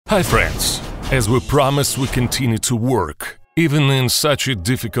Hi friends! As we promised, we continue to work, even in such a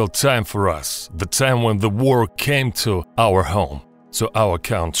difficult time for us, the time when the war came to our home, so our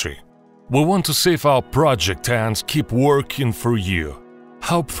country. We want to save our project and keep working for you,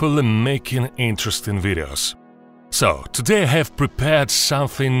 hopefully making interesting videos. So, today I have prepared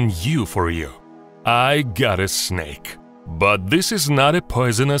something new for you. I got a snake. But this is not a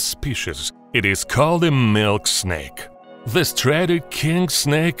poisonous species, it is called a milk snake. The striped king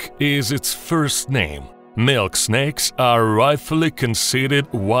snake is its first name. Milk snakes are rightfully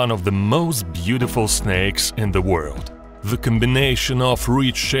considered one of the most beautiful snakes in the world. The combination of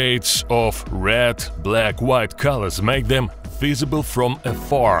rich shades of red, black, white colors make them visible from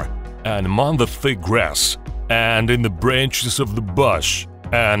afar and among the thick grass, and in the branches of the bush,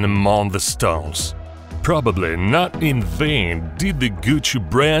 and among the stones. Probably not in vain did the Gucci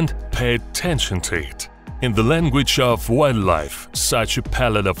brand pay attention to it. In the language of wildlife, such a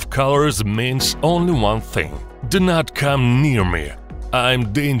palette of colors means only one thing: do not come near me,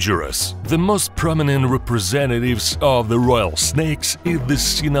 I'm dangerous. The most prominent representatives of the royal snakes is the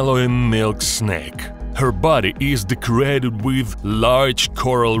Sinaloa milk snake. Her body is decorated with large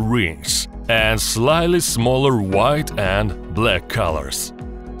coral rings and slightly smaller white and black colors.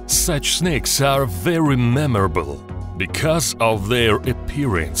 Such snakes are very memorable because of their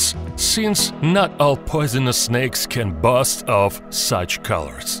appearance, since not all poisonous snakes can boast of such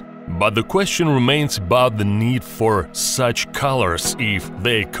colors. But the question remains about the need for such colors if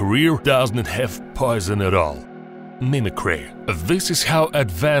their career does not have poison at all. Mimicry. This is how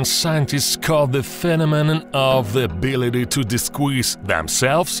advanced scientists call the phenomenon of the ability to disguise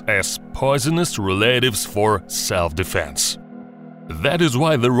themselves as poisonous relatives for self-defense. That is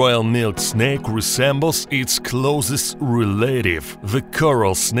why the royal milk snake resembles its closest relative, the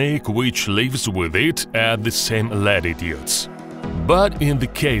coral snake, which lives with it at the same latitudes. But in the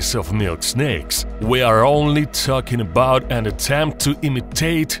case of milk snakes, we are only talking about an attempt to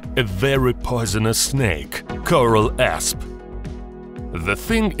imitate a very poisonous snake, coral asp. The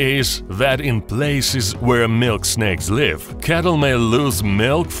thing is that in places where milk snakes live, cattle may lose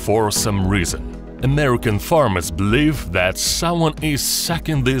milk for some reason. American farmers believe that someone is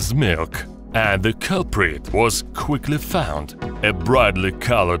sucking this milk, and the culprit was quickly found, a brightly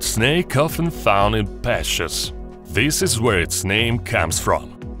colored snake often found in pastures. This is where its name comes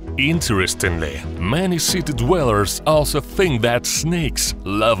from. Interestingly, many city dwellers also think that snakes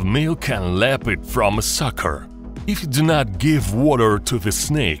love milk and lap it from a sucker. If you do not give water to the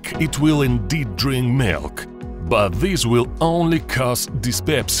snake, it will indeed drink milk, but this will only cause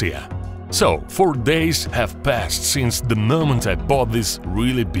dyspepsia. So, 4 days have passed since the moment I bought this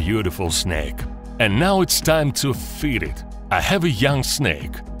really beautiful snake. And now it's time to feed it. I have a young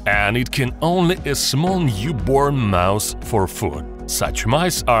snake, and it can only a small newborn mouse for food. Such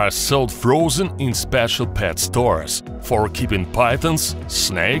mice are sold frozen in special pet stores for keeping pythons,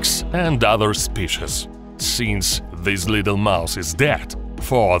 snakes and other species. Since this little mouse is dead,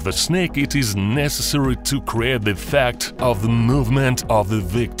 for the snake it is necessary to create the effect of the movement of the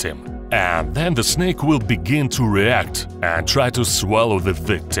victim. And then the snake will begin to react and try to swallow the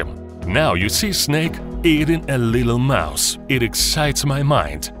victim. Now you see snake eating a little mouse. It excites my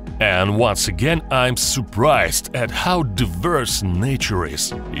mind. And once again I'm surprised at how diverse nature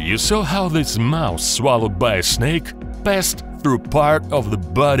is. You saw how this mouse swallowed by a snake passed through part of the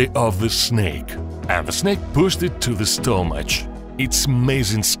body of the snake, and the snake pushed it to the stomach. It's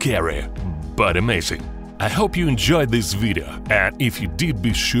amazing scary, but amazing. I hope you enjoyed this video, and if you did,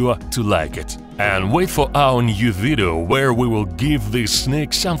 be sure to like it. And wait for our new video where we will give this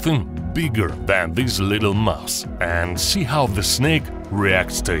snake something bigger than this little mouse and see how the snake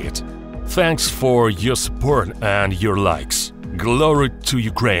reacts to it. Thanks for your support and your likes. Glory to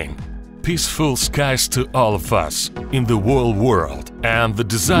Ukraine. Peaceful skies to all of us in the whole world and the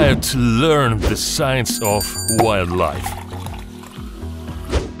desire to learn the science of wildlife.